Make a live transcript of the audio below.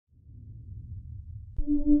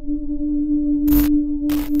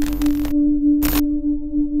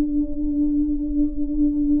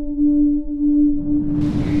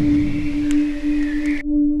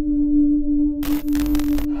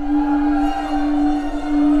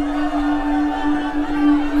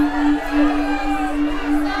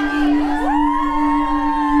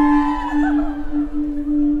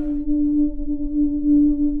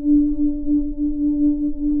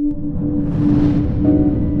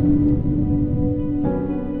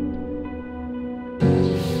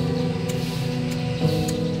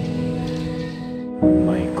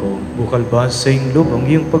Maiko, bukal ba sa iyong loob ang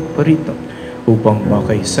iyong pagparito upang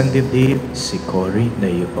makaisang dibdib si Corie na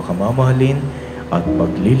iyong pakamamahalin at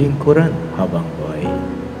paglilingkuran habang buhay?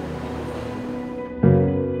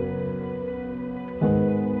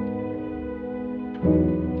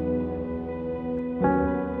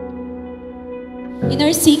 In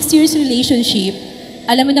our 6 years relationship,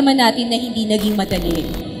 alam mo naman natin na hindi naging madali.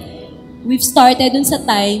 We've started dun sa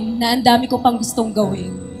time na ang dami ko pang gustong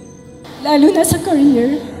gawin. Lalo na sa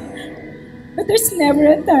career. But there's never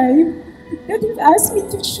a time that you've asked me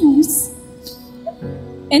to choose.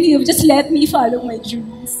 And you've just let me follow my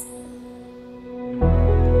dreams.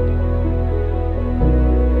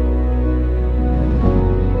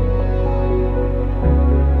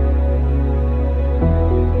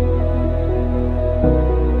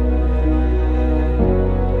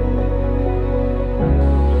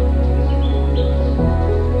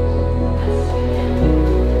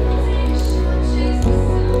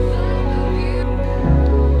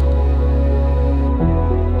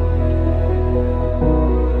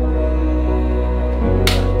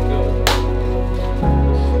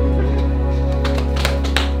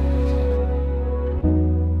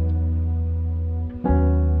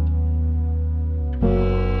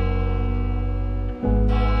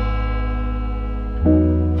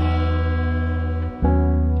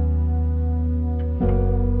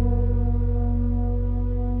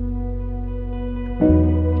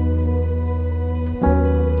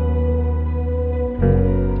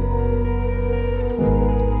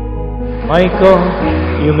 Maiko,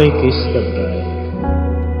 you may kiss the bride.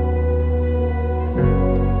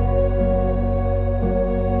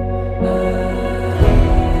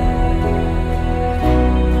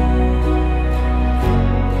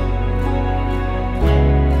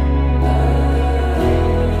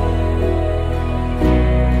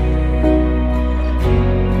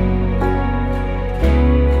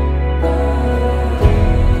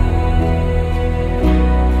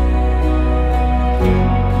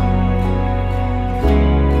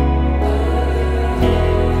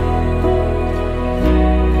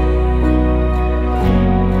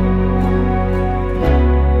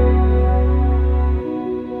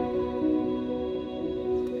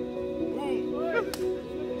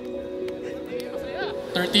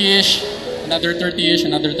 Another 30-ish,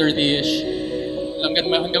 another 30-ish.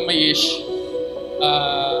 Hanggang may ish.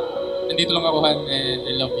 Nandito lang ako, Han, and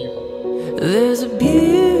I love you. There's a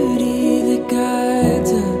beauty that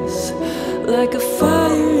guides us like a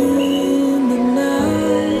fire in the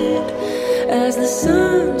night as the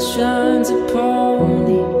sun shines upon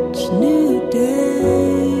each new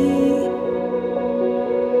day.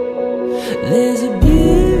 There's a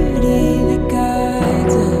beauty that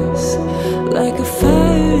guides us like a fire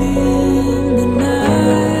in the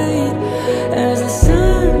night as the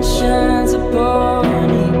sun shines upon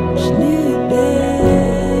each new day.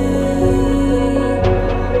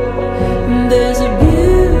 There's a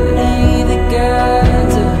beauty that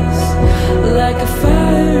guides us like a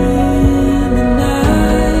fire in the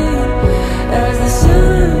night as the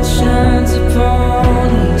sun shines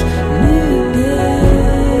upon each new day.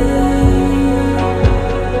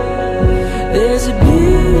 There's a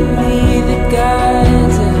beauty that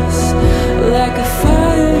guides us like a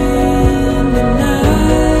fire in the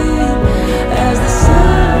night as the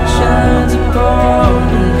sun shines upon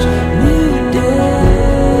each new day.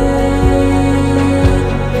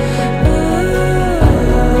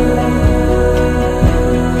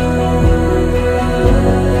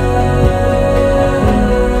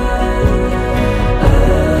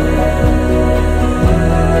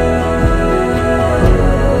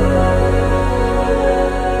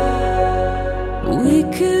 We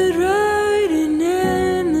could write an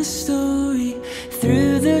endless story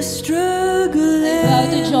through the struggle. I'm proud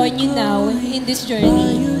to join you now in this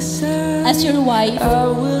journey. As your wife,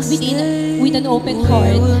 with an open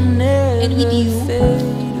heart, and with you,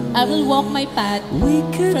 I will walk my path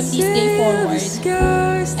from this day forward.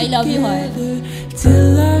 I love you, hon.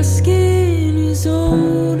 Till our skin is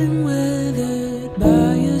old and weathered.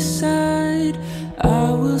 By your side,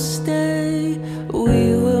 I will stay.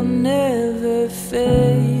 We will never fair.